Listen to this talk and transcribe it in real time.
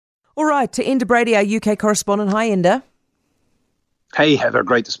All right, to Enda Brady, our UK correspondent. Hi, Enda. Hey, Heather.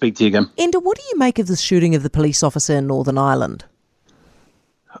 Great to speak to you again. Enda, what do you make of the shooting of the police officer in Northern Ireland?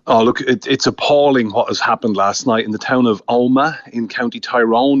 Oh, look, it's appalling what has happened last night in the town of Omagh in County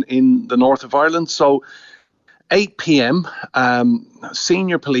Tyrone in the north of Ireland. So 8 p.m,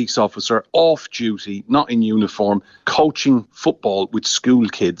 senior police officer off duty, not in uniform, coaching football with school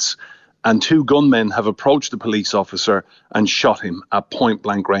kids. And two gunmen have approached the police officer and shot him at point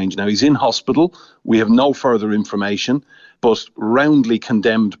blank range. Now, he's in hospital. We have no further information, but roundly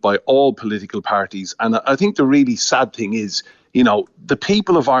condemned by all political parties. And I think the really sad thing is, the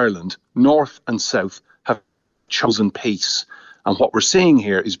people of Ireland, north and south, have chosen peace. And what we're seeing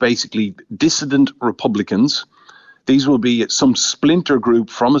here is basically dissident Republicans. These will be some splinter group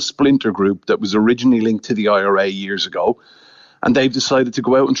from a splinter group that was originally linked to the IRA years ago. And they've decided to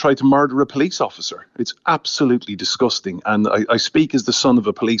go out and try to murder a police officer. It's absolutely disgusting. And I speak as the son of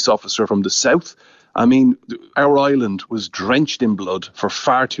a police officer from the south. I mean, our island was drenched in blood for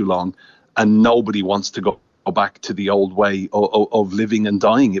far too long, and nobody wants to go back to the old way of living and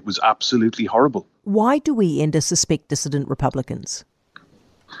dying. It was absolutely horrible. Why do we, Enda, suspect dissident Republicans?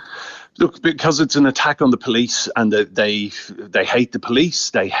 Look, because it's an attack on the police, and they hate the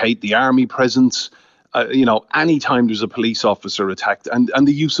police, they hate the army presence. Anytime there's a police officer attacked, and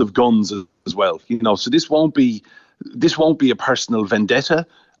the use of guns as well. So this won't be a personal vendetta.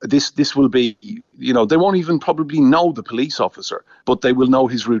 This will be, they won't even probably know the police officer, but they will know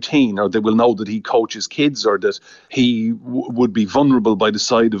his routine, or they will know that he coaches kids, or that he would be vulnerable by the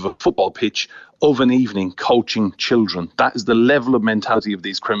side of a football pitch of an evening coaching children. That is the level of mentality of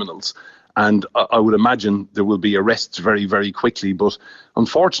these criminals. And I would imagine there will be arrests very, very quickly. But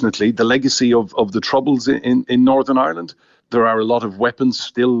unfortunately, the legacy of the troubles in Northern Ireland, there are a lot of weapons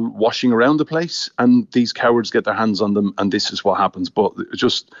still washing around the place, and these cowards get their hands on them, and this is what happens. But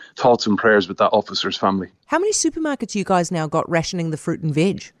just thoughts and prayers with that officer's family. How many supermarkets you guys now got rationing the fruit and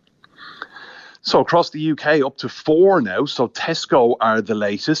veg? So across the UK, up to 4 now. So Tesco are the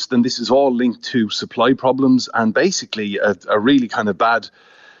latest, and this is all linked to supply problems and basically a really kind of bad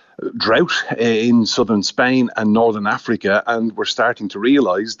drought in southern Spain and northern Africa. And we're starting to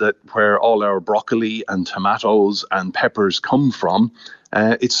realise that where all our broccoli and tomatoes and peppers come from,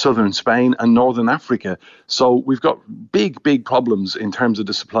 it's southern Spain and northern Africa. So we've got big problems in terms of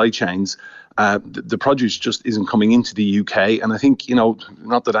the supply chains. The produce just isn't coming into the UK. And I think,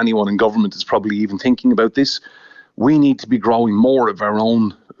 not that anyone in government is probably even thinking about this, we need to be growing more of our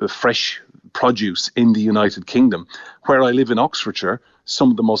own fresh produce in the United Kingdom. Where I live in Oxfordshire,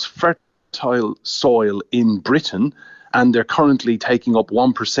 some of the most fertile soil in Britain, and they're currently taking up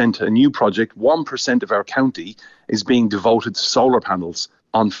 1%, a new project. 1% of our county is being devoted to solar panels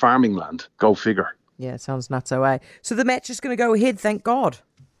on farming land. Go figure. Yeah, it sounds nuts, eh? So the match is going to go ahead, thank God.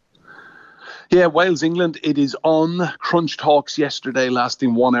 Yeah, Wales, England, it is on. Crunch talks yesterday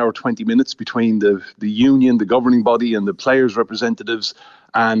lasting 1 hour, 20 minutes between the union, the governing body, and the players' representatives,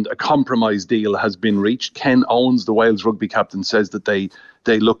 and a compromise deal has been reached. Ken Owens, the Wales rugby captain, says that they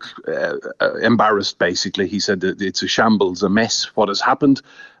look embarrassed, basically. He said that it's a shambles, a mess, what has happened.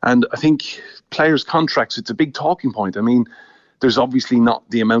 And I think players' contracts, it's a big talking point. I mean, there's obviously not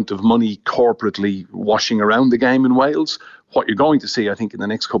the amount of money corporately washing around the game in Wales. What you're going to see, I think, in the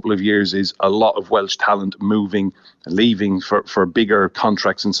next couple of years is a lot of Welsh talent moving, leaving for bigger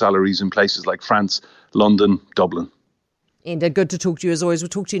contracts and salaries in places like France, London, Dublin. Enda, good to talk to you as always. We'll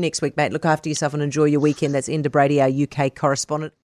talk to you next week, mate. Look after yourself and enjoy your weekend. That's Enda Brady, our UK correspondent.